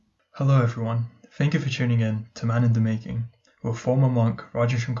Hello everyone, thank you for tuning in to Man in the Making with former monk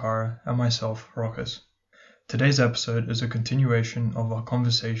Raja Shankara and myself, Rokas. Today's episode is a continuation of our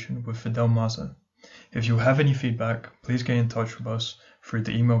conversation with Fidel Maza. If you have any feedback, please get in touch with us through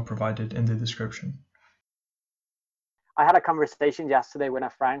the email provided in the description. I had a conversation yesterday with a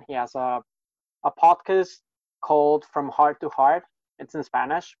friend. He has a podcast called From Heart to Heart. It's in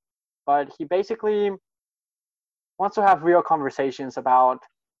Spanish, but he basically wants to have real conversations about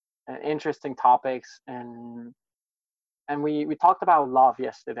interesting topics, and we talked about love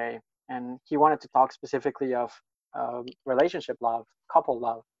yesterday, and he wanted to talk specifically of relationship love, couple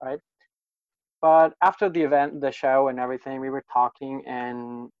love, right? But after the event, the show, and everything, we were talking,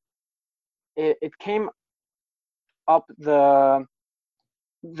 and it came up that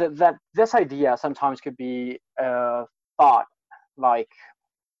this idea sometimes could be thought like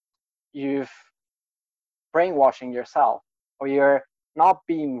you've brainwashing yourself, or you're not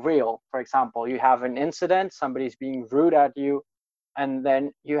being real. For example, you have an incident, somebody's being rude at you, and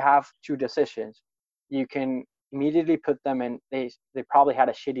then you have two decisions. You can immediately put them in, they probably had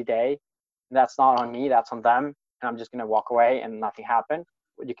a shitty day, and that's not on me, that's on them, and I'm just going to walk away and nothing happened.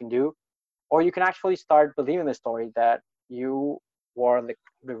 What you can do, or you can actually start believing the story that you were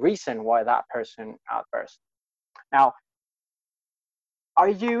the reason why that person outburst. Now, are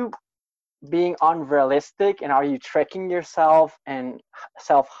you being unrealistic, and are you tricking yourself and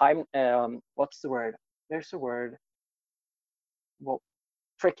what's the word? There's a word. Well,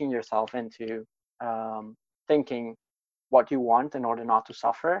 tricking yourself into thinking what you want in order not to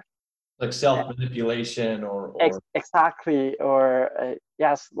suffer. Like self-manipulation or Exactly. Or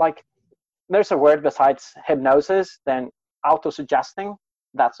yes, like there's a word besides hypnosis, then auto-suggesting.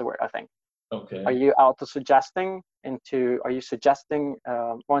 That's the word, I think. Okay. Are you auto-suggesting are you suggesting,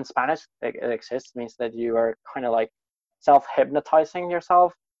 well, in Spanish, it exists, means that you are kind of like self-hypnotizing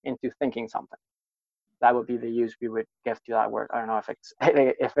yourself into thinking something. That would be the use we would give to that word. I don't know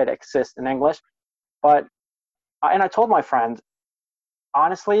if it exists in English, but, and I told my friend,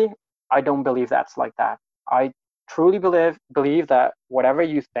 honestly, I don't believe that's like that. I truly believe that whatever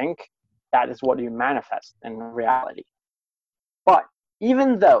you think, that is what you manifest in reality. But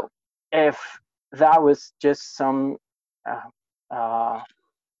even though, if that was just some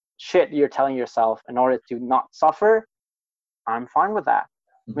shit you're telling yourself in order to not suffer, I'm fine with that.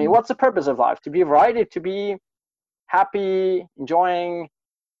 I mean, what's the purpose of life? To be right, to be happy, enjoying,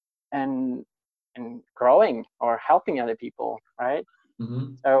 and growing or helping other people, right?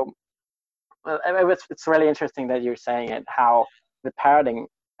 Mm-hmm. So it's really interesting that you're saying it, how the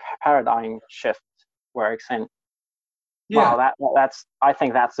paradigm shift works, and yeah, wow, that's I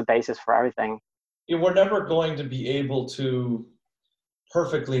think that's the basis for everything. We're never going to be able to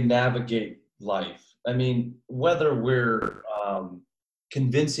perfectly navigate life. I mean, whether we're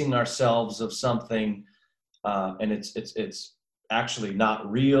convincing ourselves of something and it's actually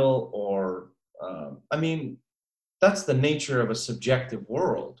not real, or I mean, that's the nature of a subjective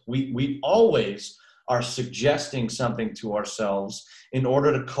world. We always are suggesting something to ourselves in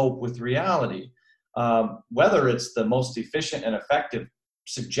order to cope with reality. Whether it's the most efficient and effective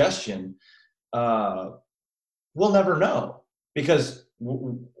suggestion, we'll never know, because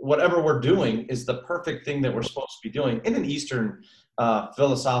whatever we're doing is the perfect thing that we're supposed to be doing. In an Eastern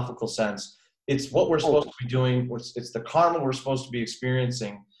philosophical sense, it's what we're supposed to be doing. It's the karma we're supposed to be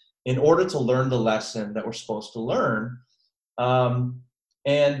experiencing in order to learn the lesson that we're supposed to learn.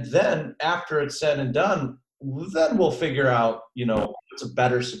 And then after it's said and done, then we'll figure out, what's a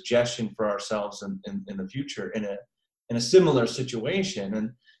better suggestion for ourselves in the future in a similar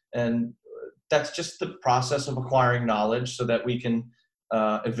situation. And that's just the process of acquiring knowledge so that we can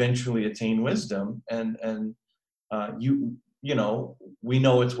eventually attain wisdom. And we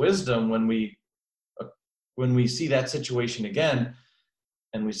know it's wisdom when we see that situation again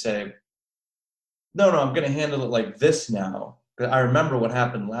and we say, no, I'm going to handle it like this now. I remember what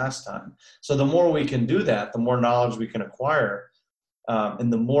happened last time. So the more we can do that, the more knowledge we can acquire,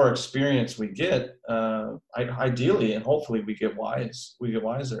 and the more experience we get, ideally and hopefully we get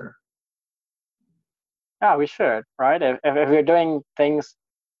wiser. Yeah, we should, right? If we're doing things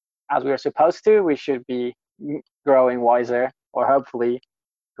as we're supposed to, we should be growing wiser, or hopefully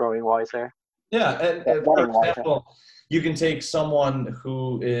growing wiser. Yeah, and for example, you can take someone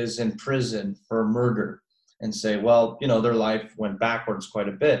who is in prison for murder and say, well, their life went backwards quite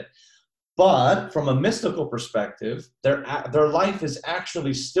a bit. But from a mystical perspective, their life is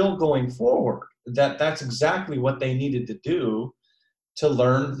actually still going forward. That's exactly what they needed to do to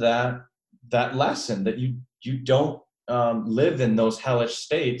learn that lesson, that you don't live in those hellish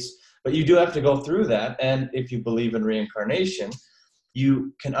states, but you do have to go through that. And if you believe in reincarnation,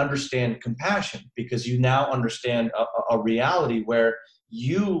 you can understand compassion, because you now understand a reality where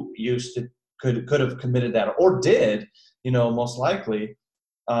you used to could have committed that, or did, most likely,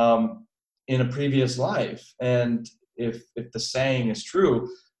 in a previous life. And if the saying is true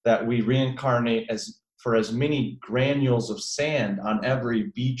that we reincarnate for as many granules of sand on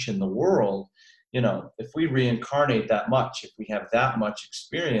every beach in the world, if we reincarnate that much, if we have that much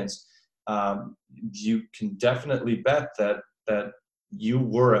experience, you can definitely bet that you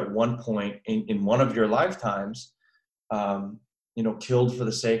were at one point in one of your lifetimes, killed for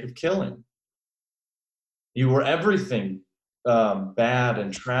the sake of killing. You were everything bad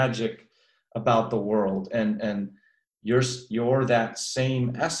and tragic about the world, and you're that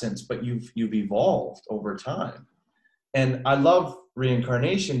same essence, but you've evolved over time. And I love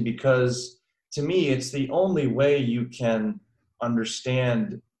reincarnation because, to me, it's the only way you can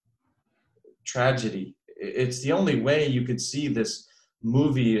understand tragedy. It's the only way you could see this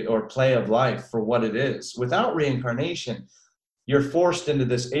movie or play of life for what it is. Without reincarnation, you're forced into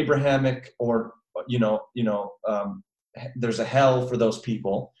this Abrahamic, or there's a hell for those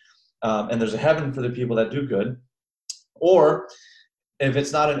people, and there's a heaven for the people that do good. Or if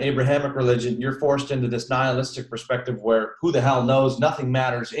it's not an Abrahamic religion, you're forced into this nihilistic perspective where who the hell knows, nothing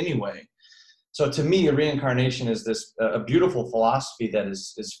matters anyway. So to me, reincarnation is this a beautiful philosophy that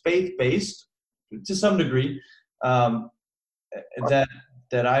is faith-based to some degree, that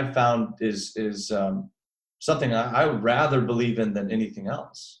I've found is something I would rather believe in than anything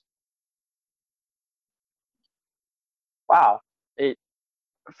else. Wow.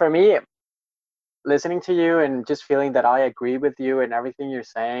 For me, listening to you and just feeling that I agree with you and everything you're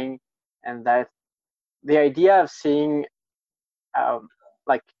saying, and that the idea of seeing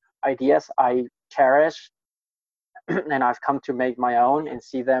like ideas I cherish and I've come to make my own and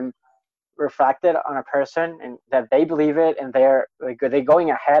see them reflected on a person, and that they believe it, and they're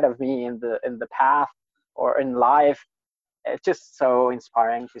going ahead of me in the path or in life. It's just so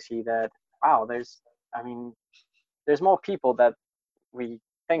inspiring to see that, wow, there's more people that we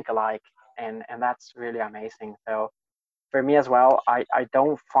think alike, and that's really amazing. So for me as well, I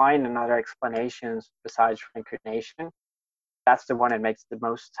don't find another explanations besides reincarnation. That's the one that makes the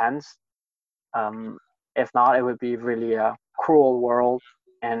most sense. If not, it would be really a cruel world,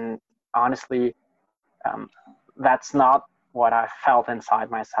 and honestly, that's not what I felt inside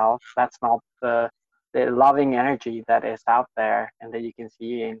myself. That's not the loving energy that is out there and that you can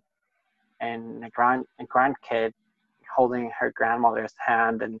see in a grandkid holding her grandmother's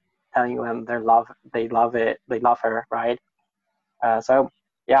hand and telling them they love her, right? So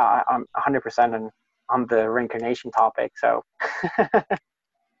yeah, I'm 100% on the reincarnation topic. So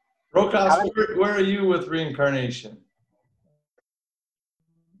Rokas, where are you with reincarnation?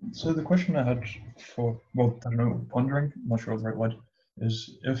 So the question I had pondering, I'm not sure the right word,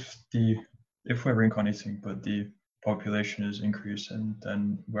 is if we're reincarnating but the population is increasing,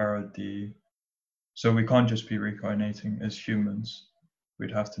 then so we can't just be reincarnating as humans.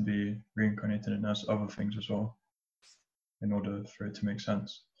 We'd have to be reincarnated as other things as well in order for it to make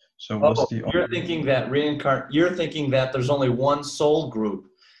sense. So you're thinking that there's only one soul group,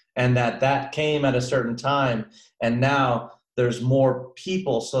 and that came at a certain time, and now there's more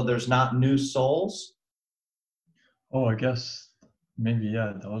people, so there's not new souls? Oh, I guess maybe,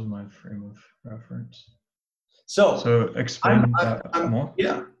 yeah, that was my frame of reference. So explain that more.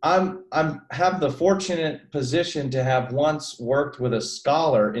 Yeah, I'm have the fortunate position to have once worked with a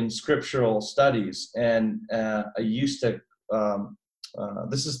scholar in scriptural studies, and I used to.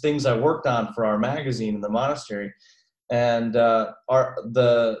 This is things I worked on for our magazine in the monastery, and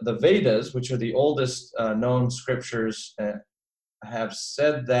the Vedas, which are the oldest known scriptures, have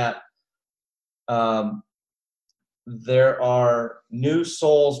said that there are new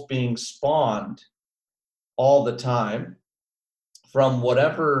souls being spawned all the time from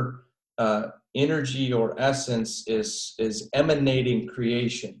whatever energy or essence is emanating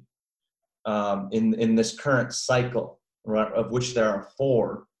creation in this current cycle, right, of which there are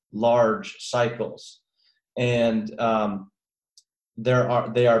 4 large cycles, and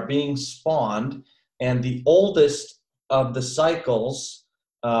they are being spawned, and the oldest of the cycles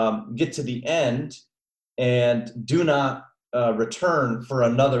get to the end and do not return for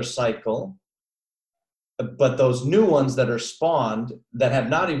another cycle. But those new ones that are spawned, that have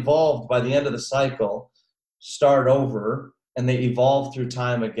not evolved by the end of the cycle, start over, and they evolve through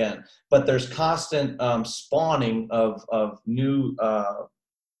time again. But there's constant spawning of new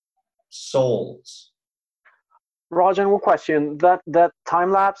souls. Rajan, one question. That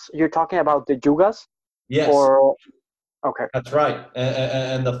time lapse, you're talking about the yugas? Yes. Okay. That's right.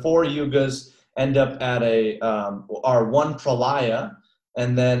 And the 4 yugas end up at are one pralaya,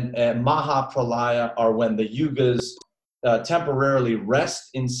 And then Mahapralaya are when the yugas temporarily rest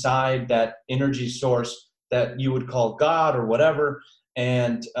inside that energy source that you would call God or whatever,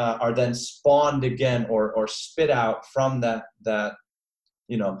 and are then spawned again or spit out from that,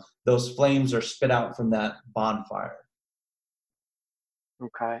 those flames are spit out from that bonfire.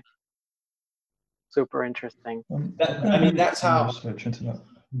 Okay. Super interesting. That's how research into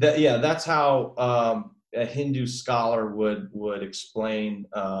that. That's how a Hindu scholar would explain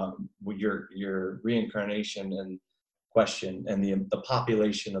your reincarnation and question and the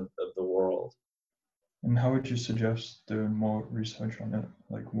population of the world. And how would you suggest doing more research on it?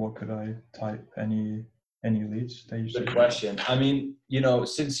 Like, what could I type? Any leads that you see? Good question. I mean,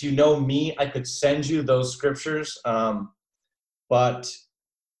 since you know me, I could send you those scriptures, but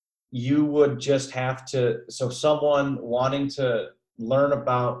you would just have to. So someone wanting to learn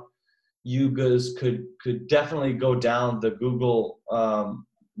about yugas could definitely go down the Google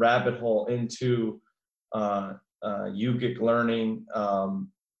rabbit hole into yugic learning.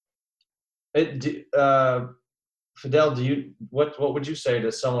 Fidel, what would you say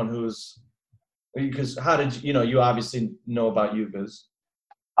to someone who's, because how did you obviously know about yugas?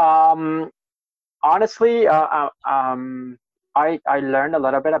 Honestly, I learned a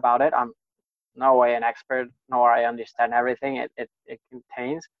little bit about it. I'm no way an expert, nor I understand everything it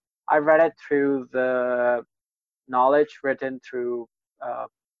contains. I read it through the knowledge written through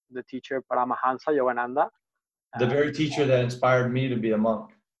the teacher Paramahansa Yogananda. The very teacher that inspired me to be a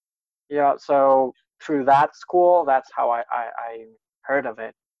monk. Yeah, so through that school, that's how I heard of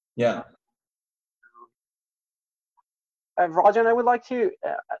it. Yeah. Rajan, I would like to,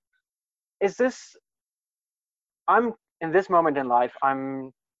 I'm in this moment in life,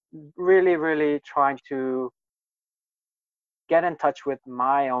 I'm really, really trying to get in touch with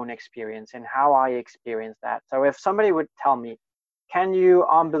my own experience and how I experience that. So if somebody would tell me, can you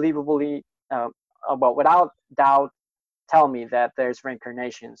unbelievably, without doubt, tell me that there's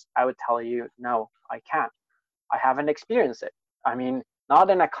reincarnations, I would tell you, no, I can't. I haven't experienced it. I mean, not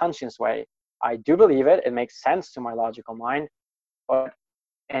in a conscious way. I do believe it. It makes sense to my logical mind. But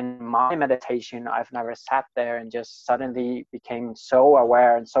in my meditation, I've never sat there and just suddenly became so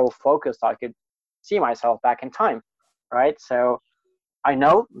aware and so focused I could see myself back in time, right? So I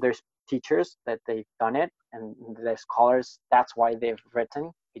know there's teachers that they've done it, and there's scholars, that's why they've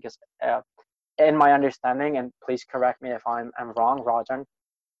written, because in my understanding, and please correct me if I'm wrong, Rajan,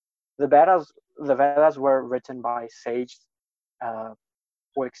 the Vedas were written by sages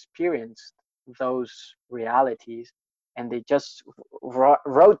who experienced those realities, and they just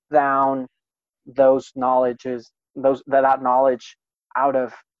wrote down those knowledges, that knowledge out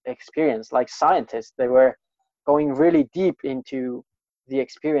of experience. Like scientists, they were going really deep into the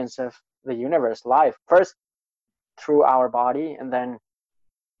experience of the universe, life, first through our body, and then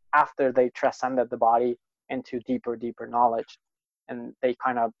after they transcended the body into deeper knowledge, and they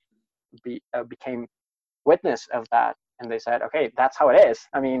kind of became witness of that, and they said, okay, that's how it is.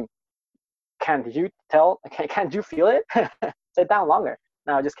 I mean, can't you feel it? Sit down longer.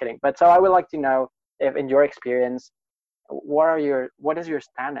 No, just kidding. But so I would like to know if, in your experience, what is your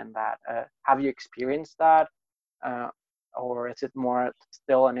stand in that? Have you experienced that, or is it more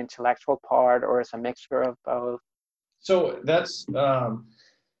still an intellectual part, or is a mixture of both? So that's a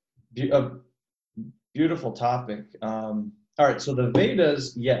beautiful topic. All right, so the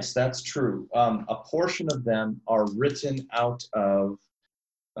Vedas, yes, that's true. A portion of them are written out of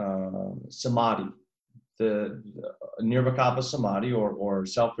samadhi, the nirvikalpa samadhi, or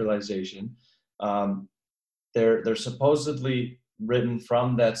self-realization. They're supposedly written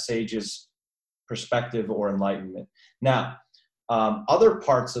from that sage's perspective or enlightenment. Now, other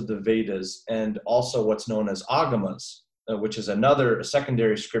parts of the Vedas, and also what's known as agamas, which is a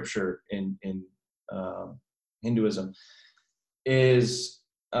secondary scripture in Hinduism, is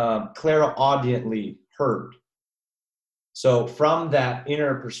clairaudiently heard. So from that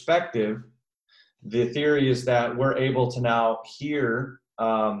inner perspective, the theory is that we're able to now hear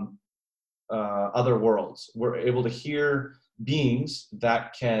other worlds. We're able to hear beings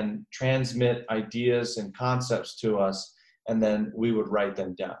that can transmit ideas and concepts to us, and then we would write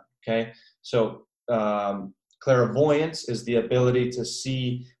them down, okay? So clairvoyance is the ability to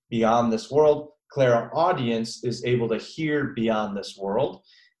see beyond this world. Clairaudience is able to hear beyond this world.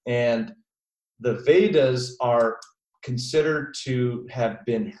 And the Vedas are considered to have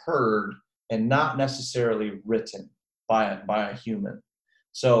been heard and not necessarily written by a human.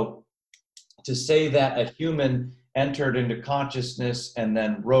 So to say that a human entered into consciousness and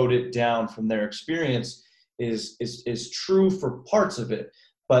then wrote it down from their experience is true for parts of it,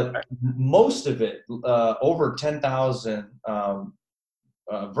 but most of it, over 10,000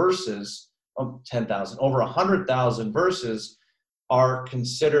 verses, 10,000, over 100,000 verses are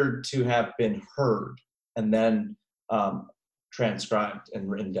considered to have been heard and then transcribed and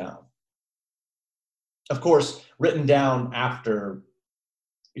written down. Of course, written down after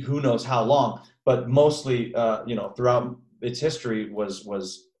who knows how long, but mostly, throughout its history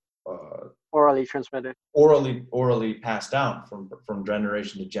was orally transmitted, orally passed down from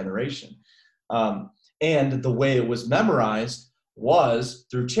generation to generation. And the way it was memorized was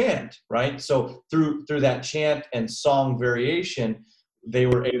through chant, right? So through that chant and song variation, they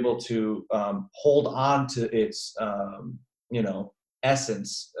were able to hold on to its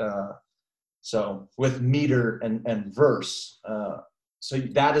essence. So with meter and verse. So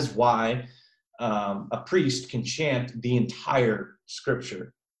that is why a priest can chant the entire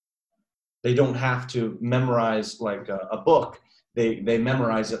scripture. They don't have to memorize like a book. They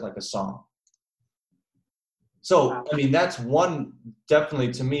memorize it like a song. So, I mean, that's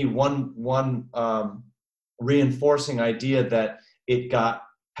definitely to me, one reinforcing idea that it got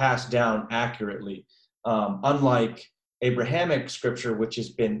passed down accurately. Unlike Abrahamic scripture, which has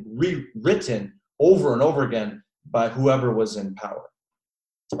been rewritten over and over again by whoever was in power.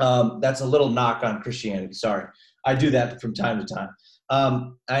 That's a little knock on Christianity. Sorry. I do that from time to time.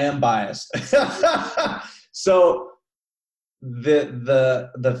 I am biased. So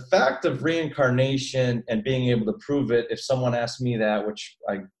the fact of reincarnation and being able to prove it, if someone asks me that, which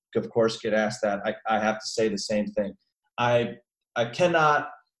I of course get asked that, I have to say the same thing. I cannot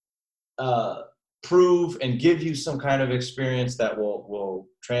prove and give you some kind of experience that will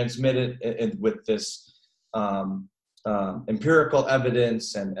transmit it with this empirical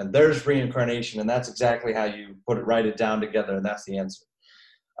evidence and there's reincarnation and that's exactly how you write it down together and that's the answer.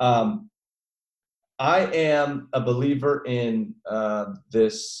 I am a believer in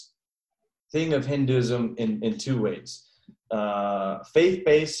this thing of Hinduism in two ways,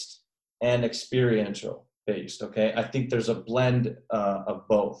 faith-based and experiential-based, okay? I think there's a blend of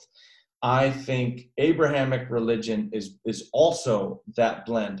both. I think Abrahamic religion is also that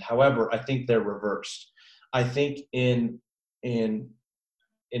blend. However, I think they're reversed. I think in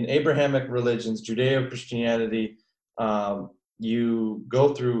Abrahamic religions, Judeo-Christianity, you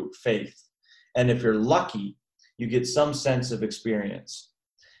go through faith. And if you're lucky, you get some sense of experience.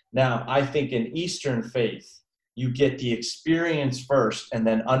 Now, I think in Eastern faith, you get the experience first and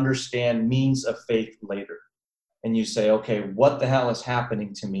then understand means of faith later. And you say, okay, what the hell is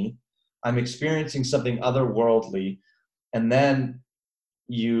happening to me? I'm experiencing something otherworldly. And then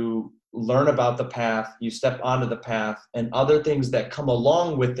you learn about the path, you step onto the path, and other things that come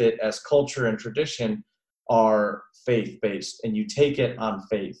along with it as culture and tradition are faith-based. And you take it on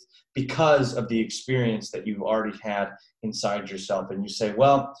faith because of the experience that you've already had inside yourself. And you say,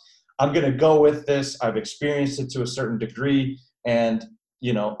 well, I'm going to go with this. I've experienced it to a certain degree. And,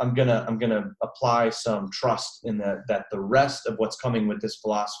 I'm going to apply some trust in that the rest of what's coming with this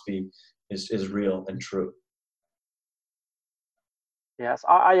philosophy is real and true. Yes,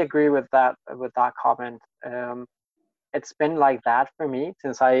 I agree with that comment. It's been like that for me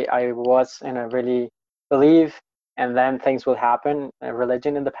since I was in a really believe and then things will happen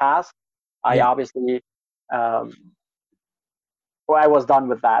religion in the past. I obviously I was done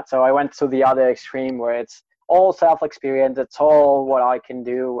with that, so I went to the other extreme where it's all self-experience, it's all what I can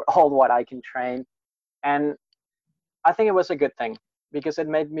do, all what I can train, and I think it was a good thing because it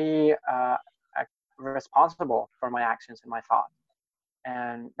made me responsible for my actions and my thoughts,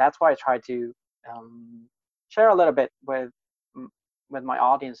 and that's why I try to share a little bit with my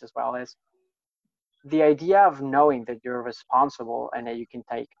audience as well. Is the idea of knowing that you're responsible and that you can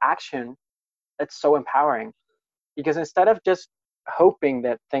take action. It's so empowering because instead of just hoping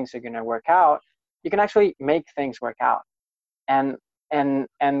that things are going to work out, you can actually make things work out. And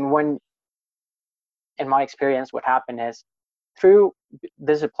when, in my experience, what happened is through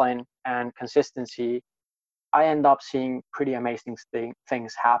discipline and consistency, I end up seeing pretty amazing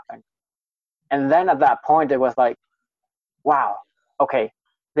things happen. And then at that point, it was like, wow, okay,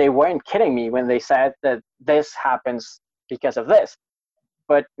 they weren't kidding me when they said that this happens because of this.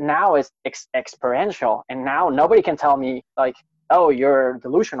 But now it's experiential, and now nobody can tell me like, oh, you're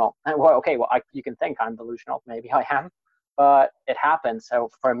delusional. And, well, okay, well, you can think I'm delusional, maybe I am, but it happens. So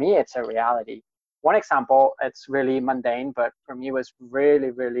for me, it's a reality. One example, it's really mundane, but for me, it was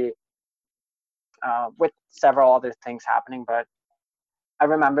really, really with several other things happening. But I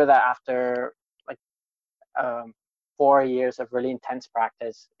remember that after like 4 years of really intense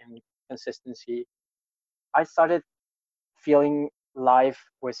practice and consistency, I started feeling life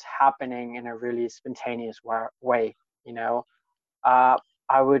was happening in a really spontaneous way.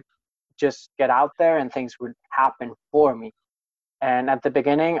 I would just get out there and things would happen for me. And at the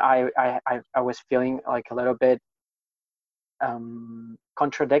beginning, I was feeling like a little bit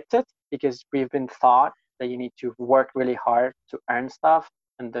contradicted, because we've been taught that you need to work really hard to earn stuff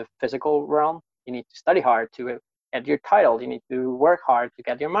in the physical realm. You need to study hard to get your title. You need to work hard to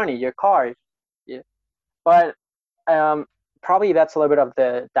get your money, your car. Yeah. But probably that's a little bit of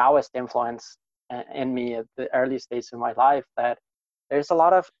the Taoist influence in me at the early stages of my life, that there's a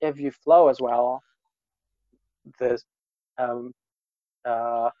lot of, if you flow as well, this um,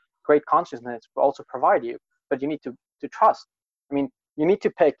 great consciousness will also provide you, but you need to trust. I mean, you need to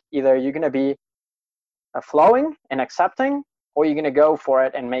pick, either you're going to be flowing and accepting, or you're going to go for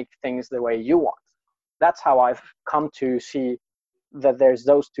it and make things the way you want. That's how I've come to see that there's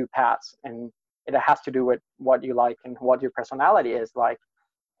those two paths, and it has to do with what you like and what your personality is like.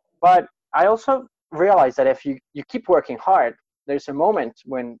 But I also realize that if you keep working hard, there's a moment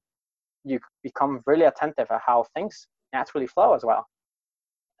when you become really attentive at how things naturally flow as well.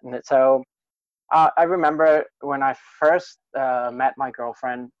 And so I remember when I first met my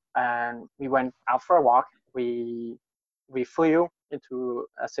girlfriend, and we went out for a walk. We flew into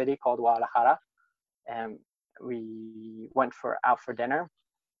a city called Guadalajara, and we went out for dinner.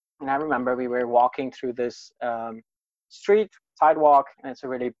 And I remember we were walking through this sidewalk, and it's a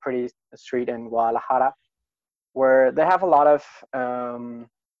really pretty street in Guadalajara, where they have a lot of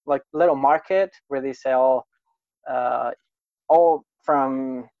like little market where they sell all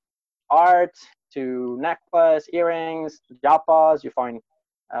from art to necklace, earrings, japas. You find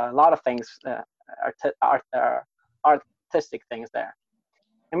a lot of things, artistic things there.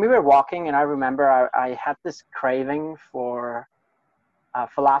 And we were walking, and I remember I had this craving for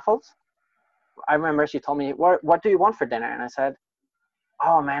falafels. I remember she told me, what do you want for dinner? And I said,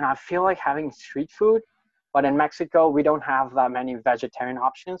 oh man, I feel like having street food. But in Mexico, we don't have that many vegetarian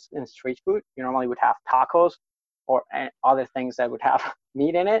options in street food. You normally would have tacos or other things that would have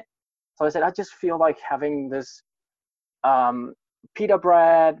meat in it. So I said, I just feel like having this pita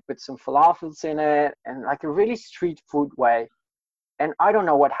bread with some falafels in it, and like a really street food way. And I don't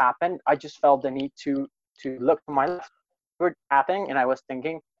know what happened. I just felt the need to look to my left. We were chatting, and I was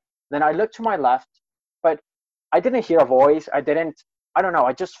thinking. Then I looked to my left, but I didn't hear a voice. I don't know.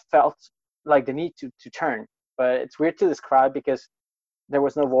 I just felt like the need to turn. But it's weird to describe because there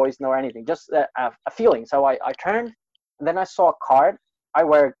was no voice, no anything, just a feeling. So I turned, and then I saw a card. I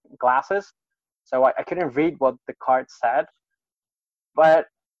wear glasses, so I couldn't read what the card said. But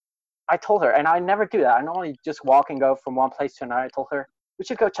I told her, and I never do that. I normally just walk and go from one place to another. I told her, we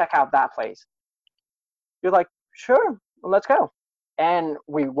should go check out that place. You're like, sure, well, let's go. And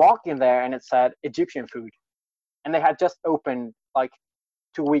we walked in there, and it said Egyptian food. And they had just opened like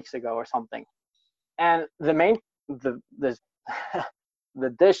 2 weeks ago or something. And the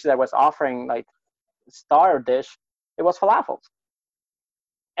dish that was offering, like star dish, it was falafels.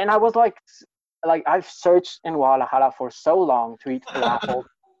 And I was like I've searched in Guadalajara for so long to eat falafel.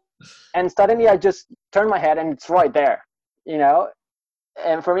 And suddenly I just turned my head, and it's right there, you know?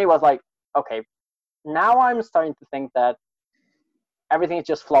 And for me, it was like, okay, now I'm starting to think that everything is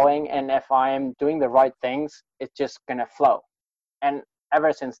just flowing. And if I'm doing the right things, it's just going to flow. And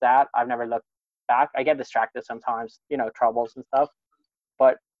ever since that, I've never looked back. I get distracted sometimes, troubles and stuff.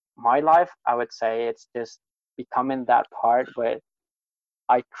 But my life, I would say it's just becoming that part where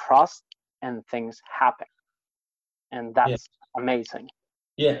I trust and things happen. And that's amazing.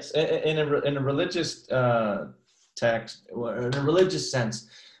 Yes, in a religious text, in a religious sense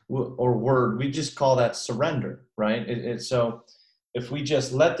or word, we just call that surrender, right? So if we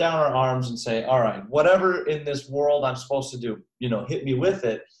just let down our arms and say, all right, whatever in this world I'm supposed to do, hit me with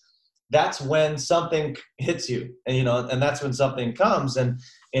it, that's when something hits you, and that's when something comes. And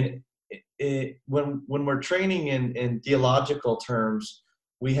when we're training in theological terms,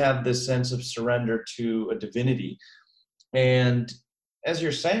 we have this sense of surrender to a divinity. And as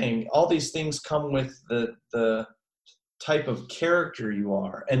you're saying, all these things come with the type of character you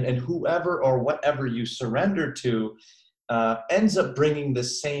are, and whoever or whatever you surrender to ends up bringing the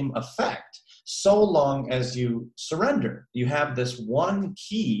same effect, so long as you surrender. You have this one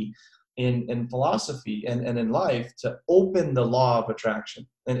key in philosophy and in life to open the law of attraction.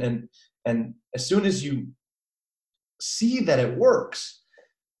 And as soon as you see that it works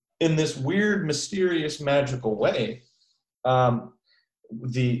in this weird, mysterious, magical way,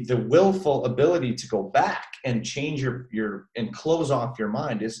 the willful ability to go back and change your and close off your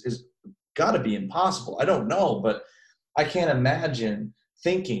mind is got to be impossible. I don't know, but I can't imagine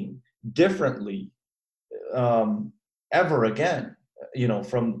thinking differently ever again,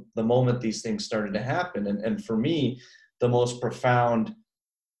 from the moment these things started to happen. And for me, the most profound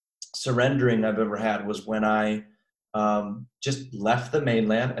surrendering I've ever had was when I just left the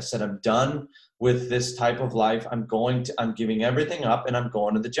mainland. I said, I'm done with this type of life. I'm giving everything up and I'm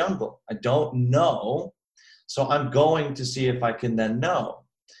going to the jungle. I don't know. So I'm going to see if I can then know.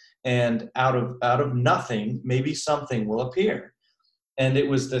 And out of nothing, maybe something will appear. And it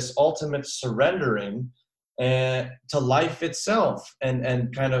was this ultimate surrendering to life itself,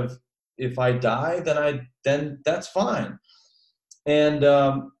 and kind of, if I die, then that's fine. And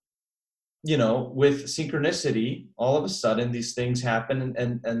with synchronicity, all of a sudden these things happen,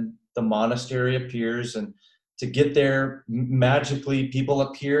 and the monastery appears, and to get there, magically people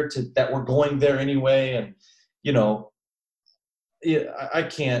appear that were going there anyway. And I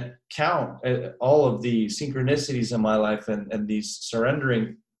can't count all of the synchronicities in my life and these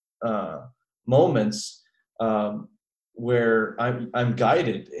surrendering moments where I'm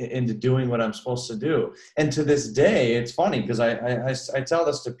guided into doing what I'm supposed to do. And to this day, it's funny because I tell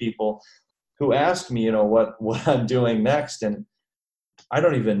this to people who ask me, what I'm doing next, and I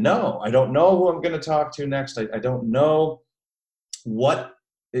don't even know. I don't know who I'm going to talk to next. I don't know what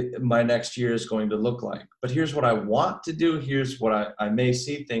my next year is going to look like. But here's what I want to do. Here's what I may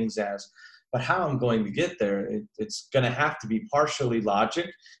see things as. But how I'm going to get there, it's going to have to be partially logic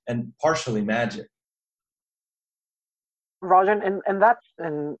and partially magic. Rajan, in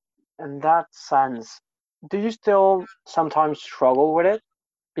that sense, do you still sometimes struggle with it?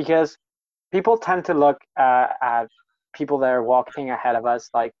 Because people tend to look at people that are walking ahead of us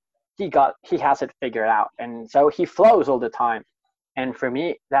like he has it figured out, and so he flows all the time. And for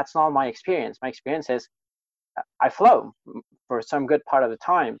me, that's not my experience. My experience is I flow for some good part of the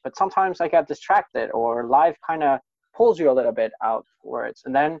time, but sometimes I get distracted, or life kind of pulls you a little bit outwards,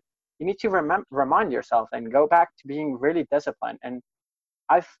 and then you need to remind yourself and go back to being really disciplined. And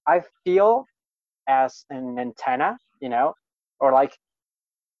I feel as an antenna, or like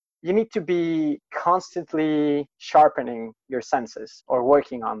you need to be constantly sharpening your senses or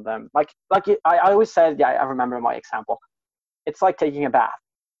working on them. I always said, yeah, I remember my example. It's like taking a bath.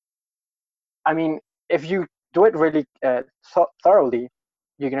 I mean, if you do it really thoroughly,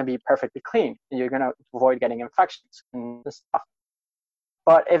 you're going to be perfectly clean, and you're going to avoid getting infections and stuff.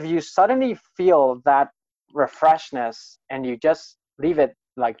 But if you suddenly feel that refreshness and you just leave it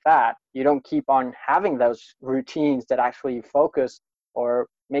like that, you don't keep on having those routines that actually focus or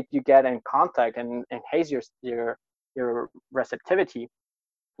make you get in contact and enhance your receptivity,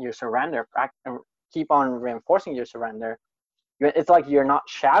 your surrender, keep on reinforcing your surrender. It's like you're not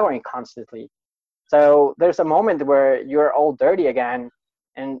showering constantly. So there's a moment where you're all dirty again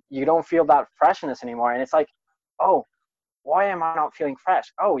and you don't feel that freshness anymore. And it's like, oh, why am I not feeling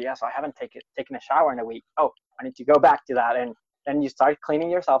fresh? Oh, yes, I haven't taken a shower in a week. Oh, I need to go back to that. And then you start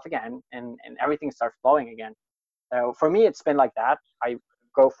cleaning yourself again, and everything starts flowing again. So for me, it's been like that. I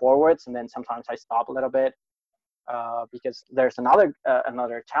go forwards, and then sometimes I stop a little bit because there's another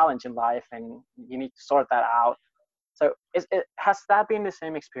challenge in life, and you need to sort that out. So has that been the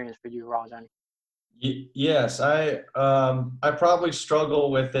same experience for you, Rajan? Yes, I probably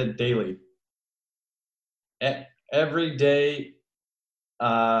struggle with it daily. Every day,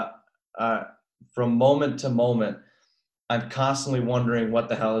 from moment to moment, I'm constantly wondering what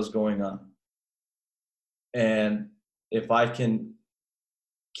the hell is going on, and if I can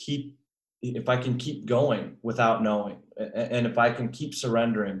keep going without knowing, and if I can keep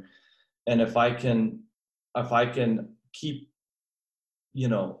surrendering, and if I can keep,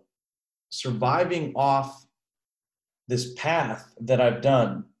 surviving off this path that I've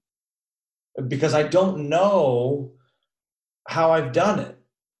done, because I don't know how I've done it.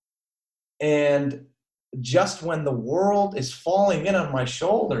 And just when the world is falling in on my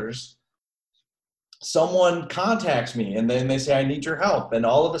shoulders, someone contacts me and then they say, I need your help. And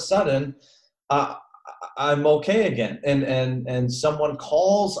all of a sudden, I'm okay again. And someone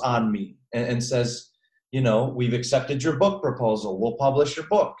calls on me and says, we've accepted your book proposal. We'll publish your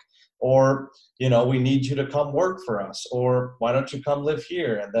book. Or, we need you to come work for us. Or why don't you come live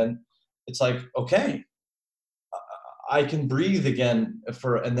here? And then it's like, okay, I can breathe again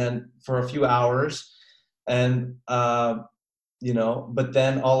for a few hours. And, but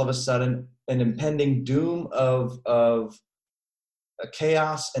then all of a sudden, an impending doom of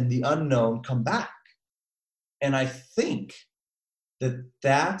chaos and the unknown come back. And I think that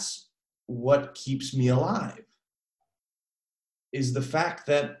that's what keeps me alive, is the fact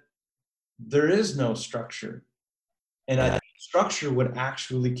that there is no structure. And I think structure would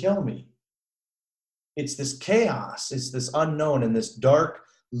actually kill me. It's this chaos, it's this unknown and this dark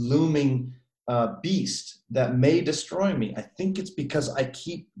looming beast that may destroy me. I think it's because I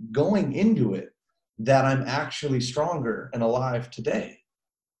keep going into it that I'm actually stronger and alive today.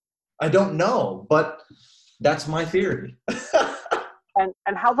 I don't know, but That's my theory.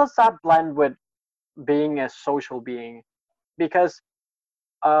 And how does that blend with being a social being? Because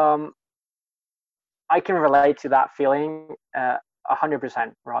um, I can relate to that feeling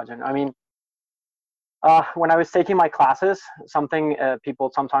 100%, Rajan. I mean, when I was taking my classes, something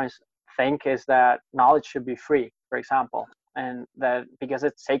people sometimes think is that knowledge should be free, for example, and that because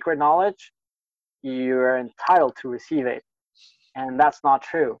it's sacred knowledge, you're entitled to receive it. And that's not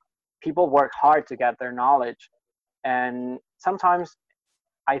true. People work hard to get their knowledge. And sometimes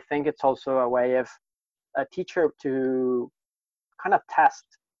I think it's also a way of a teacher to kind of test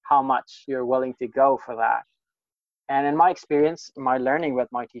how much you're willing to go for that. And in my experience, my learning with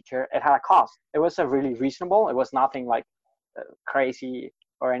my teacher, it had a cost. It was a really reasonable. It was nothing like crazy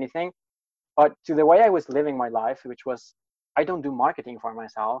or anything. But to the way I was living my life, which was, I don't do marketing for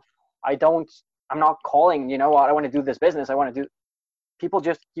myself. I don't. I'm not calling. You know what? I want to do this business. I want to do. People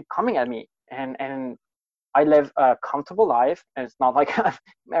just keep coming at me, and I live a comfortable life, and it's not like I'm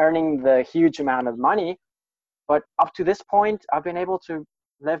earning the huge amount of money. But up to this point, I've been able to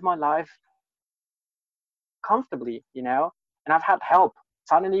live my life comfortably, you know, and I've had help.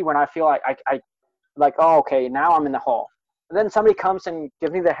 Suddenly, when I feel like I like, oh, okay, now I'm in the hole. And then somebody comes and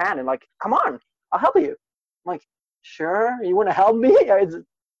gives me their hand and like, come on, I'll help you. I'm like, sure, you want to help me?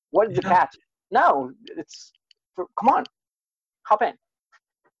 What is the catch? No, come on, hop in.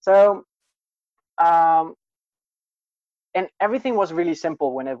 So, and everything was really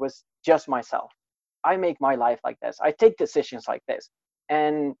simple when it was just myself. I make my life like this. I take decisions like this,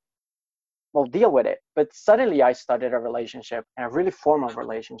 and we'll deal with it. But suddenly, I started a relationship, and a really formal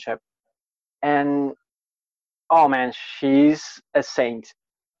relationship, and oh man, she's a saint.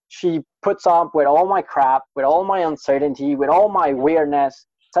 She puts up with all my crap, with all my uncertainty, with all my weirdness.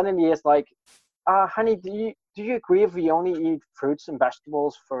 Suddenly, it's like, honey, do you agree if we only eat fruits and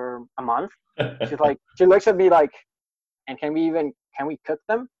vegetables for a month? She's like, she looks at me like, and can we cook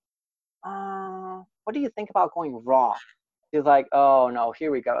them? What do you think about going raw? She's like, oh no,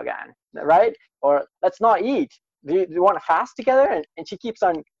 here we go again, right? Or let's not eat. Do you want to fast together? And she keeps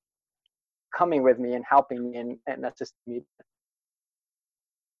on coming with me and helping me and assisting me.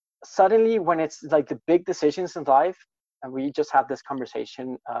 Suddenly, when it's like the big decisions in life, and we just had this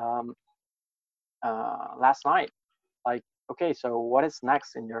conversation last night, like, okay, so what is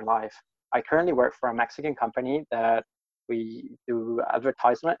next in your life? I currently work for a Mexican company that we do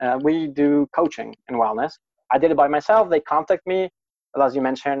advertisement, we do coaching and wellness. I did it by myself. They contact me. As you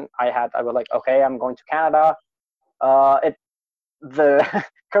mentioned, I was like, okay, I'm going to Canada. The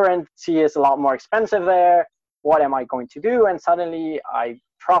currency is a lot more expensive there. What am I going to do? And suddenly I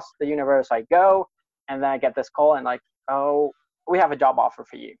trust the universe. I go, and then I get this call and like, oh, we have a job offer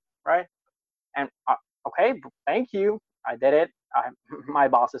for you, right? And okay, thank you. I did it. My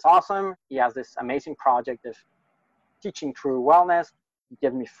boss is awesome. He has this amazing project of teaching true wellness. He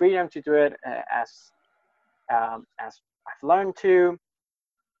gives me freedom to do it as I've learned to.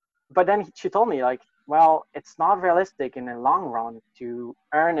 But then she told me like, well, it's not realistic in the long run to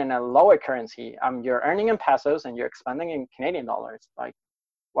earn in a lower currency. You're earning in pesos and you're expending in Canadian dollars. Like,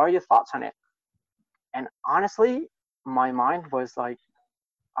 what are your thoughts on it? And honestly, my mind was like,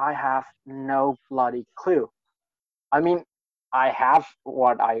 I have no bloody clue. I mean, I have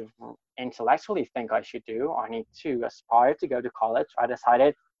what I intellectually think I should do. I need to aspire to go to college. I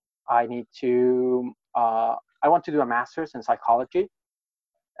decided I need to, I want to do a master's in psychology.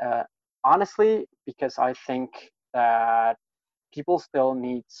 Honestly, because I think that people still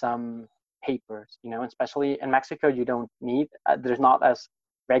need some papers, you know, especially in Mexico, you don't need, there's not as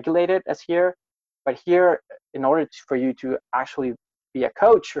regulated as here. But here, in order for you to actually be a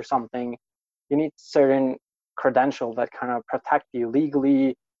coach or something, you need certain credentials that kind of protect you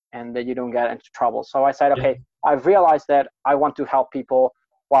legally and that you don't get into trouble. So I said, okay, I've realized that I want to help people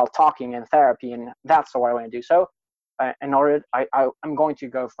while talking in therapy, and that's what I want to do. So in order, I'm going to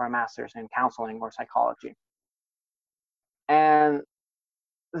go for a master's in counseling or psychology. And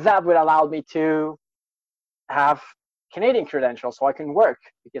that would allow me to have Canadian credentials so I can work,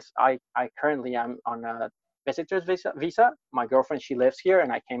 because I currently am on a visitor's visa. My girlfriend, she lives here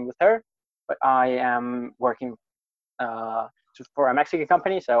and I came with her, but I am working for a Mexican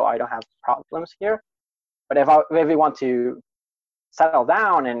company, so I don't have problems here. But if we want to settle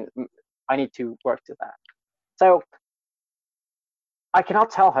down, and I need to work to that. So I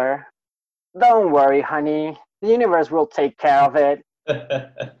cannot tell her, don't worry, honey, the universe will take care of it.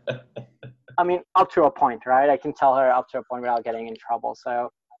 I mean, up to a point, right? I can tell her up to a point without getting in trouble. So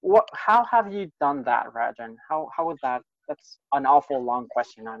how have you done that, Rajan? How would that, that's an awful long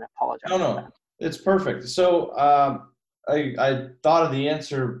question. I apologize. No, it's perfect. So I thought of the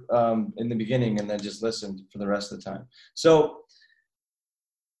answer in the beginning and then just listened for the rest of the time. So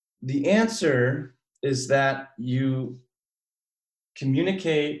the answer is that you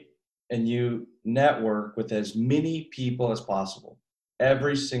communicate and you network with as many people as possible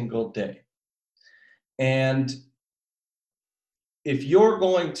every single day. And if you're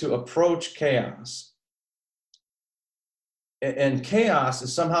going to approach chaos, and chaos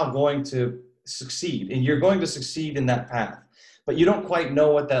is somehow going to succeed, and you're going to succeed in that path, but you don't quite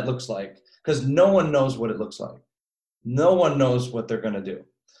know what that looks like because no one knows what it looks like. No one knows what they're going to do.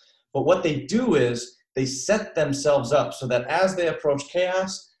 But what they do is they set themselves up so that as they approach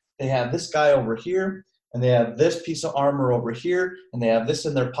chaos, they have this guy over here, and they have this piece of armor over here, and they have this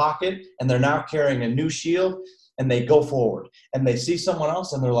in their pocket, and they're now carrying a new shield, and they go forward. And they see someone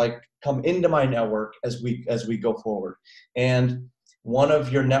else, and they're like, come into my network as we go forward. And one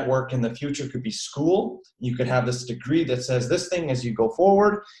of your network in the future could be school. You could have this degree that says this thing as you go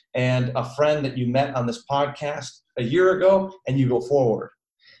forward, and a friend that you met on this podcast a year ago, and you go forward.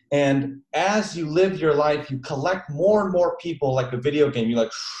 And as you live your life, you collect more and more people like a video game. You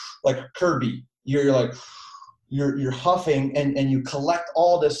like Kirby. You're huffing and you collect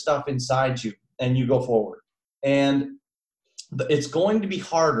all this stuff inside you and you go forward. And it's going to be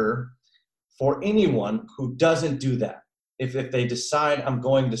harder for anyone who doesn't do that. If they decide I'm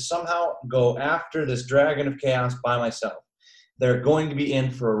going to somehow go after this dragon of chaos by myself, they're going to be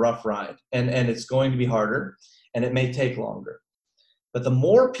in for a rough ride. And it's going to be harder and it may take longer. But the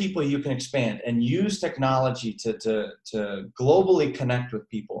more people you can expand and use technology to globally connect with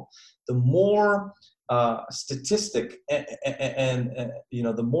people, the more statistic and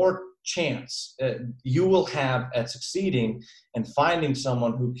the more chance you will have at succeeding and finding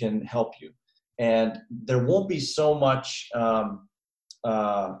someone who can help you. And there won't be so much.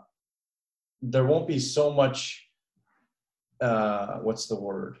 What's the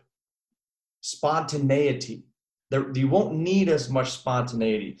word? Spontaneity. You won't need as much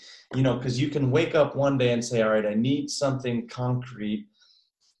spontaneity, because you can wake up one day and say, all right, I need something concrete.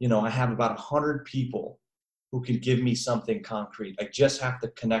 I have about 100 people who can give me something concrete. I just have to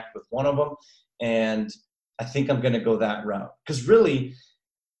connect with one of them. And I think I'm going to go that route. Because really,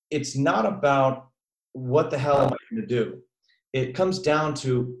 it's not about what the hell am I going to do? It comes down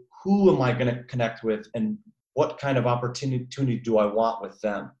to who am I going to connect with and what kind of opportunity do I want with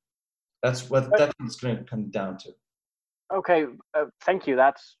them? That's what it's going to come down to. Okay, thank you.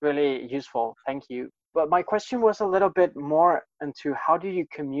 That's really useful. Thank you. But my question was a little bit more into how do you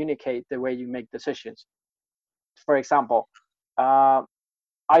communicate the way you make decisions? For example, I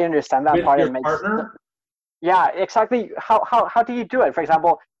understand that with part. Your partner? Yeah, exactly. How do you do it? For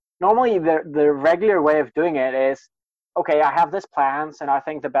example, normally the regular way of doing it is, okay, I have this plans, and I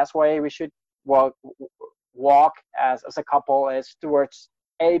think the best way we should walk as a couple is towards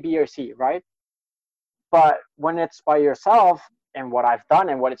A, B, or C, right? But when it's by yourself, and what I've done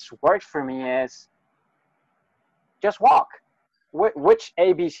and what it's worked for me is just walk. Which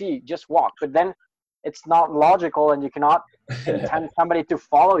ABC, just walk. But then it's not logical, and you cannot intend somebody to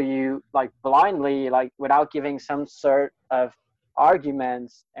follow you like blindly, like without giving some sort of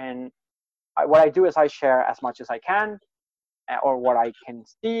arguments. And what I do is I share as much as I can, or what I can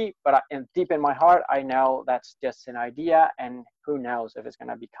see, but deep in my heart, I know that's just an idea, and who knows if it's going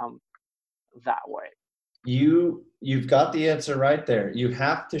to become that way. You've got the answer right there. You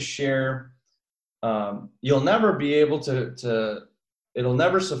have to share. You'll never be able to. It'll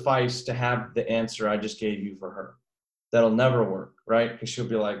never suffice to have the answer I just gave you for her. That'll never work, right? Because she'll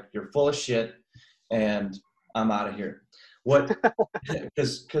be like, "You're full of shit," and I'm out of here. What?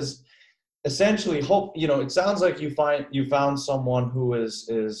 Because essentially, it sounds like you found someone who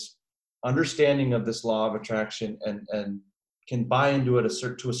is understanding of this law of attraction and can buy into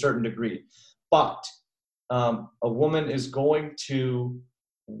it to a certain degree, but a woman is going to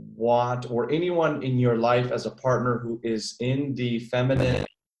want, or anyone in your life as a partner who is in the feminine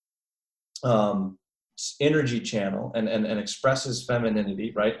energy channel and expresses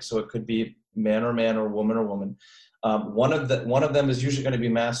femininity, right? So it could be man or woman or woman. One of them is usually going to be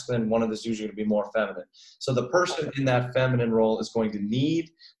masculine. One of them is usually going to be more feminine. So the person in that feminine role is going to need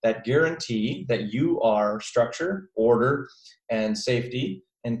that guarantee that you are structure, order, and safety,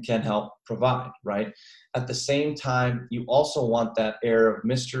 and can help provide, right? At the same time, you also want that air of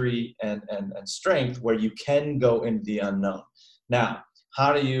mystery and strength where you can go into the unknown. Now,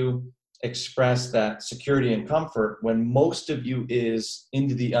 how do you express that security and comfort when most of you is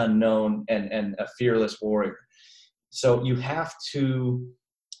into the unknown and a fearless warrior? So you have to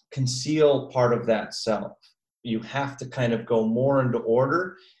conceal part of that self. You have to kind of go more into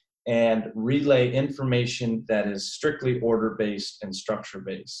order and relay information that is strictly order-based and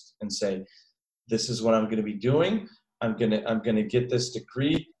structure-based, and say, this is what I'm going to be doing. I'm going to get this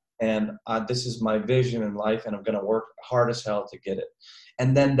degree, and this is my vision in life, and I'm going to work hard as hell to get it.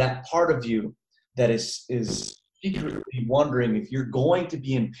 And then that part of you that is secretly wondering if you're going to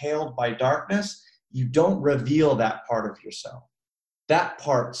be impaled by darkness, you don't reveal that part of yourself. That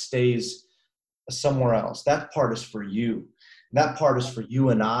part stays somewhere else. That part is for you. That part is for you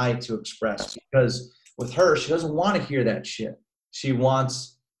and I to express, because with her, she doesn't want to hear that shit. She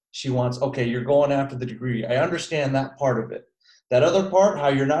wants, okay, you're going after the degree. I understand that part of it. That other part, how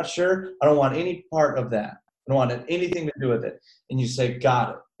you're not sure, I don't want any part of that. I don't want anything to do with it. And you say, got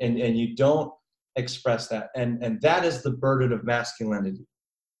it. And you don't express that. And that is the burden of masculinity.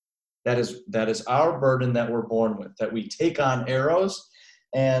 That is our burden that we're born with, that we take on arrows,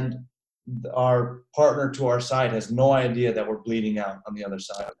 and our partner to our side has no idea that we're bleeding out on the other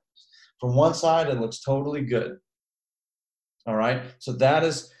side. From one side, it looks totally good. All right. So that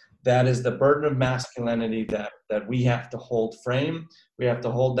is the burden of masculinity that we have to hold frame. We have to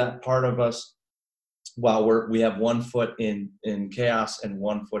hold that part of us while we have one foot in chaos and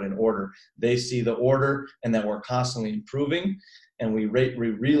one foot in order. They see the order and that we're constantly improving, and we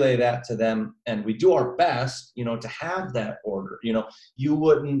relay that to them, and we do our best, to have that order. You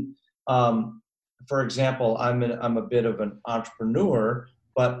wouldn't, for example, I'm a bit of an entrepreneur,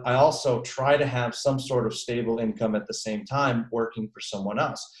 but I also try to have some sort of stable income at the same time working for someone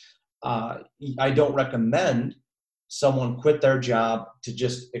else. I don't recommend someone quit their job to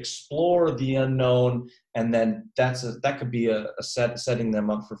just explore the unknown, and then that could be setting them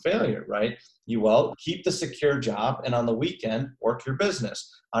up for failure, right? You keep the secure job, and on the weekend work your business.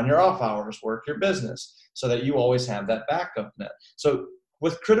 On your off hours, work your business, so that you always have that backup net. So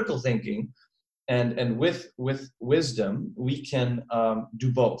with critical thinking and with wisdom, we can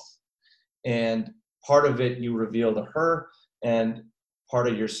do both. And part of it you reveal to her, and part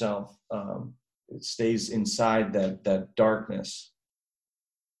of yourself it stays inside that darkness.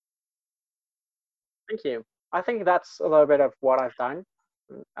 Thank you. I think that's a little bit of what I've done,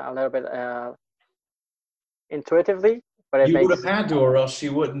 a little bit intuitively, but you would have had to, or else she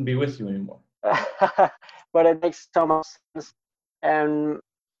wouldn't be with you anymore. But it makes so much sense, and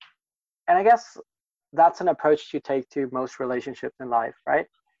I guess that's an approach you take to most relationships in life, right?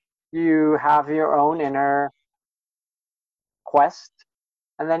 You have your own inner quest,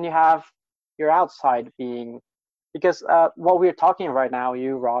 and then you have your outside being, because what we're talking right now,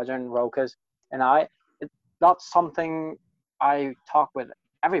 you, Roger, and Rokas, and I, it's not something I talk with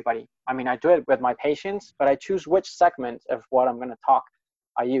everybody. I mean, I do it with my patients, but I choose which segment of what I'm going to talk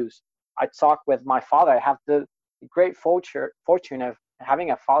I use. I talk with my father. I have the great fortune of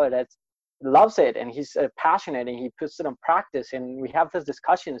having a father that loves it, and he's passionate, and he puts it in practice, and we have these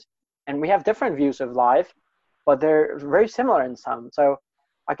discussions, and we have different views of life, but they're very similar in some. So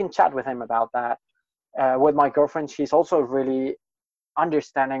I can chat with him about that. With my girlfriend, she's also a really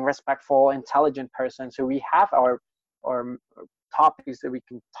understanding, respectful, intelligent person. So we have our topics that we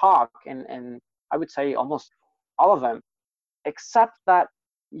can talk, and I would say almost all of them, except that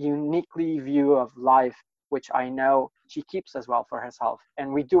uniquely view of life, which I know she keeps as well for herself.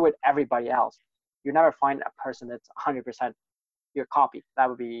 And we do with everybody else. You never find a person that's 100% your copy. That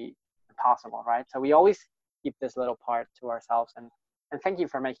would be impossible, right? So we always keep this little part to ourselves. And thank you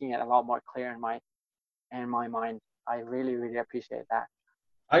for making it a lot more clear in my mind. I really, really appreciate that.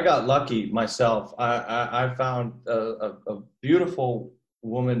 I got lucky myself. I found a beautiful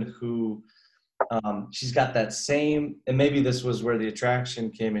woman who, she's got that same, and maybe this was where the attraction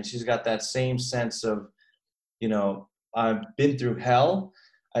came in. She's got that same sense of, I've been through hell.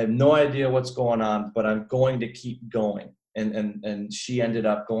 I have no idea what's going on, but I'm going to keep going. And she ended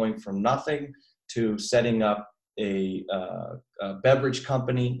up going from nothing to setting up a beverage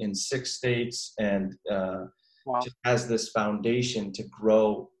company in 6 states, and Wow. just has this foundation to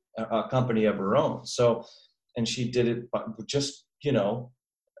grow a company of her own. So, and she did it, but just,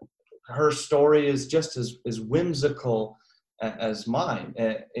 her story is just as whimsical as mine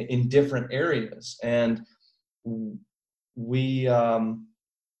in different areas. And we,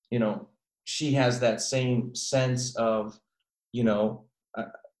 she has that same sense of,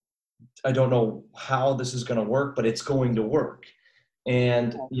 I don't know how this is going to work, but it's going to work.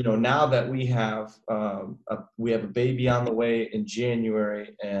 And, now that we have a baby on the way in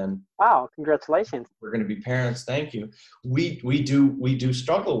January, and wow, congratulations. We're going to be parents. Thank you. We do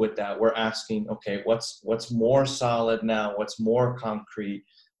struggle with that. We're asking, okay, what's more solid now? What's more concrete?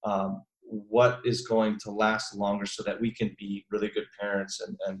 What is going to last longer so that we can be really good parents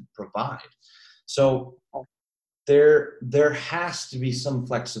and provide? So there has to be some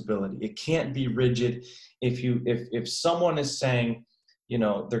flexibility. It can't be rigid. If someone is saying, you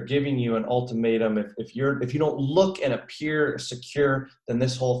know, they're giving you an ultimatum, if you don't look and appear secure, then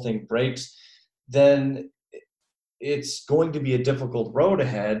this whole thing breaks, then it's going to be a difficult road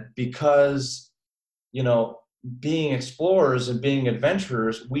ahead, because, you know, being explorers and being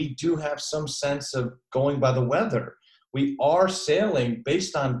adventurers, we do have some sense of going by the weather. We are sailing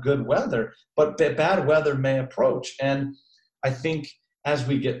based on good weather, but bad weather may approach. And I think as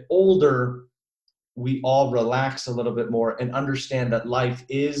we get older, we all relax a little bit more and understand that life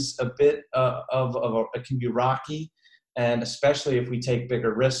is a bit it can be rocky. And especially if we take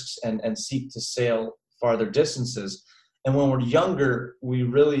bigger risks and seek to sail farther distances. And when we're younger, we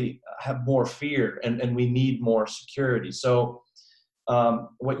really have more fear and we need more security. So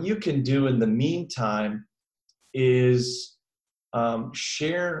what you can do in the meantime is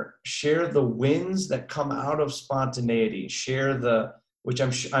share the wins that come out of spontaneity. Share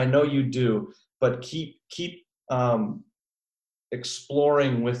which I know you do, but keep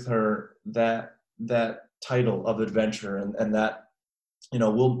exploring with her that title of adventure, and that, you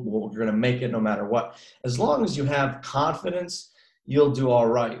know, we're going to make it no matter what. As long as you have confidence, you'll do all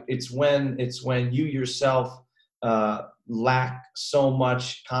right. It's when you yourself lack so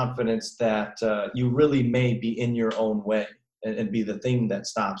much confidence that you really may be in your own way and be the thing that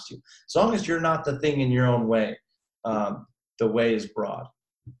stops you. As long as you're not the thing in your own way, the way is broad.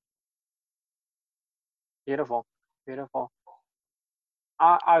 Beautiful.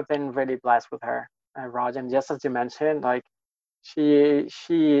 I've been really blessed with her, Raj, and just as you mentioned, like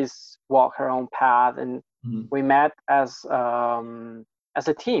she's walked her own path, and we met as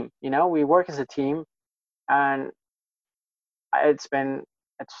a team. You know, we work as a team, and it's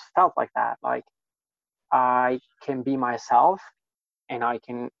felt like that. Like I can be myself, and I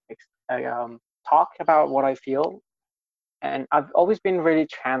can talk about what I feel, and I've always been really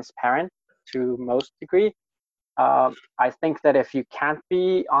transparent to most degree. I think that if you can't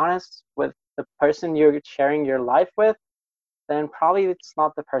be honest with the person you're sharing your life with, then probably it's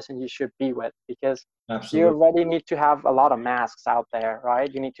not the person you should be with, because Absolutely. You already need to have a lot of masks out there,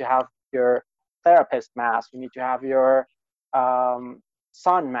 right? You need to have your therapist mask, you need to have your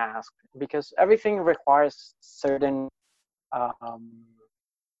sun mask, because everything requires certain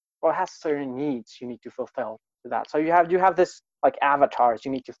has certain needs you need to fulfill to that. So you have this like avatars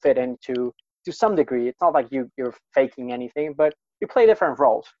you need to fit into to some degree. It's not like you're faking anything, but you play different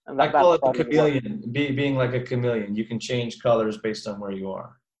roles. And I call it the chameleon, being like a chameleon. You can change colors based on where you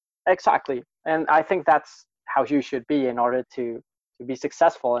are. Exactly. And I think that's how you should be in order to be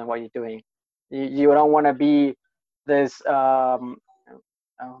successful in what you're doing. You don't want to be this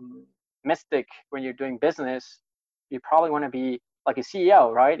mystic when you're doing business. You probably want to be like a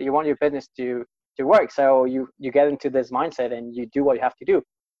CEO, right? You want your business to work. So you get into this mindset and you do what you have to do.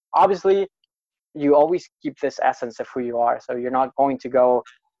 Obviously, you always keep this essence of who you are. So you're not going to go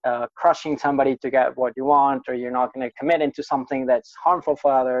crushing somebody to get what you want, or you're not going to commit into something that's harmful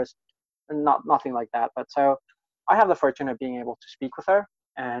for others, and nothing like that. But so I have the fortune of being able to speak with her,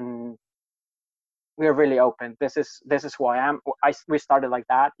 and we're really open. This is who I am. We started like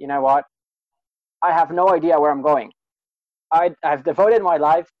that. You know what? I have no idea where I'm going. I've devoted my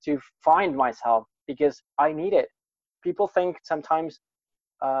life to find myself because I need it. People think sometimes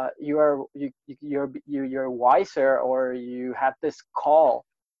you're wiser, or you had this call.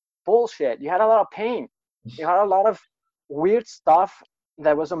 Bullshit. You had a lot of pain. You had a lot of weird stuff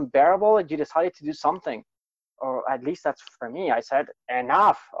that was unbearable, and you decided to do something. Or at least that's for me. I said,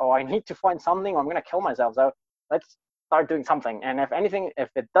 enough. Oh, I need to find something, or I'm going to kill myself. So let's start doing something. And if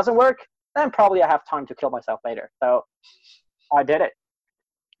it doesn't work, then probably I have time to kill myself later. So I did it.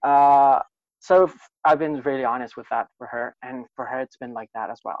 So I've been really honest with that for her, and for her it's been like that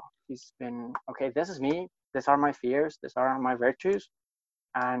as well. She's been, okay, this is me, these are my fears, these are my virtues,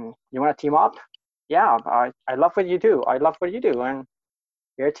 and you want to team up? Yeah, I love what you do, and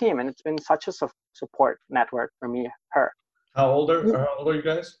you're a team. And it's been such a support network for me, her. How old are you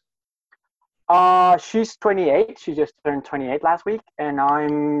guys? She's 28. She just turned 28 last week, and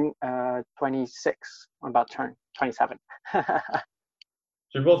I'm 26. I'm about to turn 27.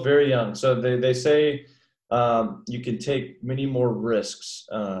 You're both very young. So they say you can take many more risks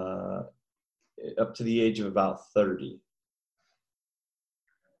up to the age of about 30.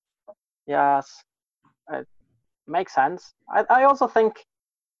 Yes, it makes sense. I also think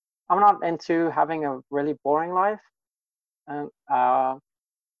I'm not into having a really boring life. And I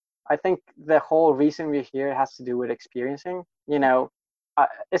think the whole reason we're here has to do with experiencing. You know,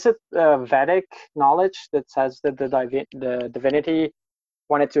 is it Vedic knowledge that says that the divinity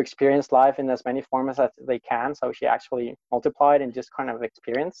wanted to experience life in as many forms as they can. So she actually multiplied and just kind of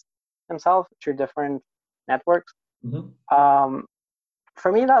experienced themselves through different networks.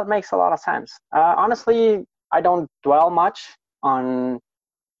 For me, that makes a lot of sense. Honestly, I don't dwell much on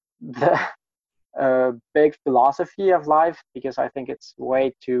the big philosophy of life because I think it's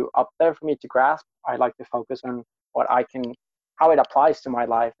way too up there for me to grasp. I like to focus on how it applies to my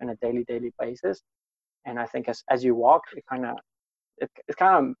life on a daily basis. And I think as you walk, it kind of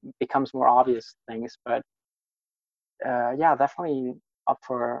becomes more obvious things. But yeah, definitely up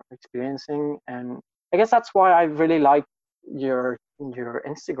for experiencing. And I guess that's why I really like your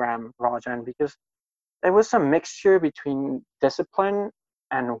Instagram, Rajan, because there was some mixture between discipline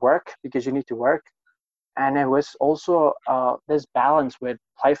and work, because you need to work, and it was also this balance with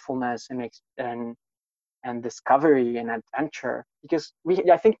playfulness and discovery and adventure. Because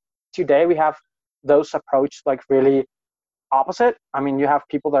I think today we have those approach like really opposite. I mean, you have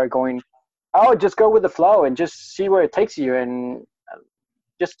people that are going, oh, just go with the flow and just see where it takes you and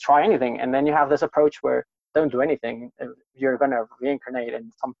just try anything. And then you have this approach where don't do anything. You're going to reincarnate in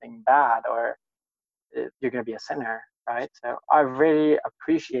something bad, or you're going to be a sinner, right? So I really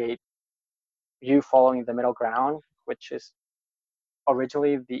appreciate you following the middle ground, which is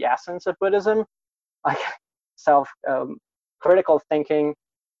originally the essence of Buddhism, like critical thinking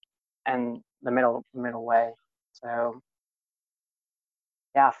and the middle way. So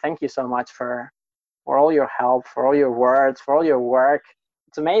yeah, thank you so much for all your help, for all your words, for all your work.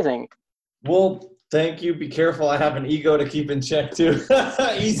 It's amazing. Well, thank you. Be careful. I have an ego to keep in check too.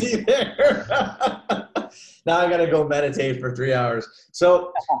 Easy there. Now I got to go meditate for 3 hours.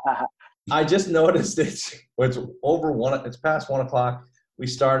 So I just noticed it's over it's past 1 o'clock. We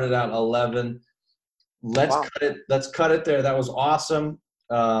started at 11. Let's cut it there. That was awesome.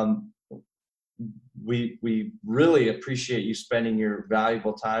 We really appreciate you spending your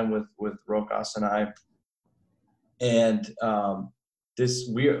valuable time with Rokas and I. And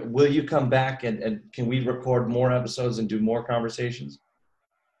will you come back and can we record more episodes and do more conversations?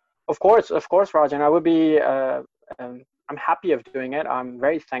 Of course, Rajan. I would be. I'm happy of doing it. I'm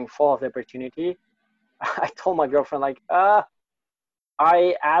very thankful of the opportunity. I told my girlfriend like, I've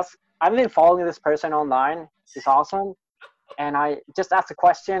been following this person online. He's awesome. And I just asked a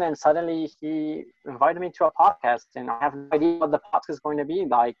question and suddenly he invited me to a podcast, and I have no idea what the podcast is going to be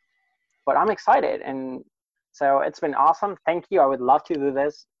like, but I'm excited. And so it's been awesome. Thank you. I would love to do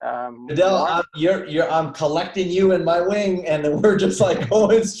this. Fidel, I'm collecting you in my wing, and then we're just like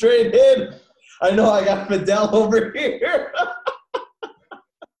going straight in. I know I got Fidel over here.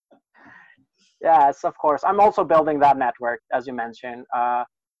 Yes, of course. I'm also building that network, as you mentioned. I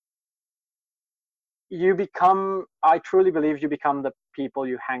truly believe you become the people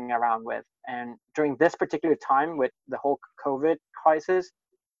you hang around with. And during this particular time with the whole COVID crisis,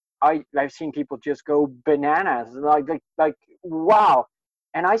 I've seen people just go bananas, like wow.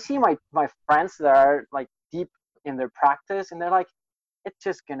 And I see my friends that are like deep in their practice, and they're like, it's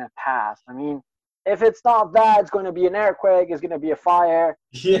just gonna pass. I mean, if it's not that, it's going to be an earthquake, it's going to be a fire.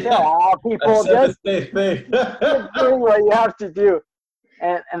 Yeah, people just doing what you have to do.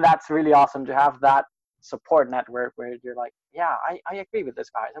 And that's really awesome to have that support network where you're like, yeah, I agree with this,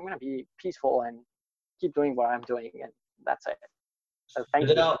 guys. I'm going to be peaceful and keep doing what I'm doing. And that's it. So thank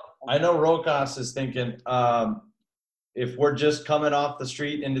you. I know Rokas is thinking, if we're just coming off the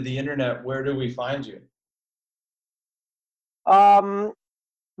street into the internet, where do we find you?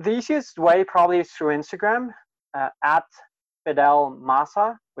 The easiest way probably is through Instagram, at Fidel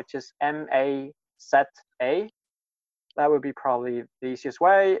Maza, which is MAZA. That would be probably the easiest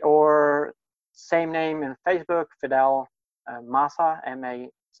way. Or same name in Facebook, Fidel Maza,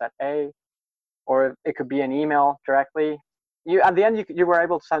 MAZA. Or it could be an email directly. At the end, you were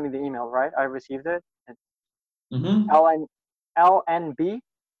able to send me the email, right? I received it. LNB,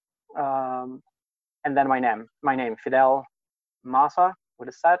 and then my name, Fidel Maza with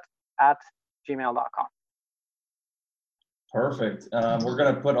a set at gmail.com. Perfect. We're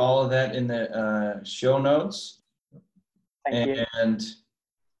going to put all of that in the show notes. Thank you. And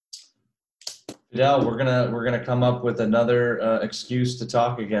Fidel, we're gonna come up with another excuse to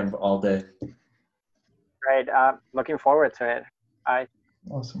talk again all day. Great. Looking forward to it.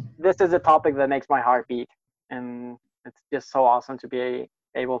 Awesome. This is a topic that makes my heart beat, and it's just so awesome to be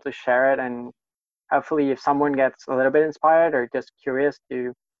able to share it. And hopefully if someone gets a little bit inspired or just curious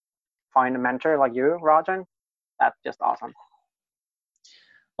to find a mentor like you, Rajan, that's just awesome.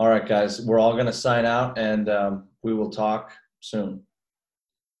 All right, guys, we're all going to sign out, and we will talk soon.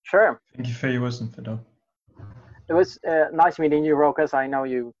 Sure. Thank you for your wisdom, Fidel. It was nice meeting you, Rokas. I know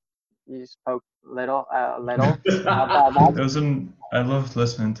you you spoke little. About that. It was I loved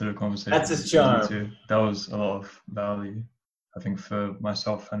listening to the conversation. That's his with you charm. two. That was a lot of value, I think, for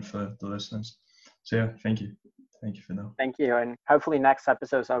myself and for the listeners. So yeah, thank you. Thank you for that. Thank you, and hopefully next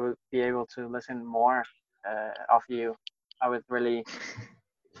episodes I will be able to listen more of you. I would really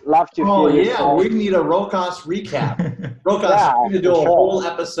love to Oh hear you yeah, say- we need a Rokas recap. Rokas, Yeah, we're gonna do a for sure. whole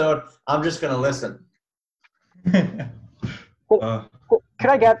episode. I'm just gonna listen. Could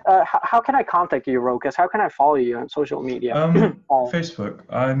I get how can I contact you, Rokas? How can I follow you on social media? Facebook.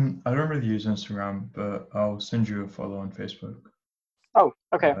 I don't really use Instagram, but I'll send you a follow on Facebook. Oh,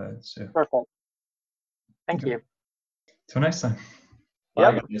 okay, So, perfect. Thank Okay. you. Till next time.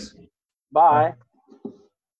 Bye, Yep. guys. Bye.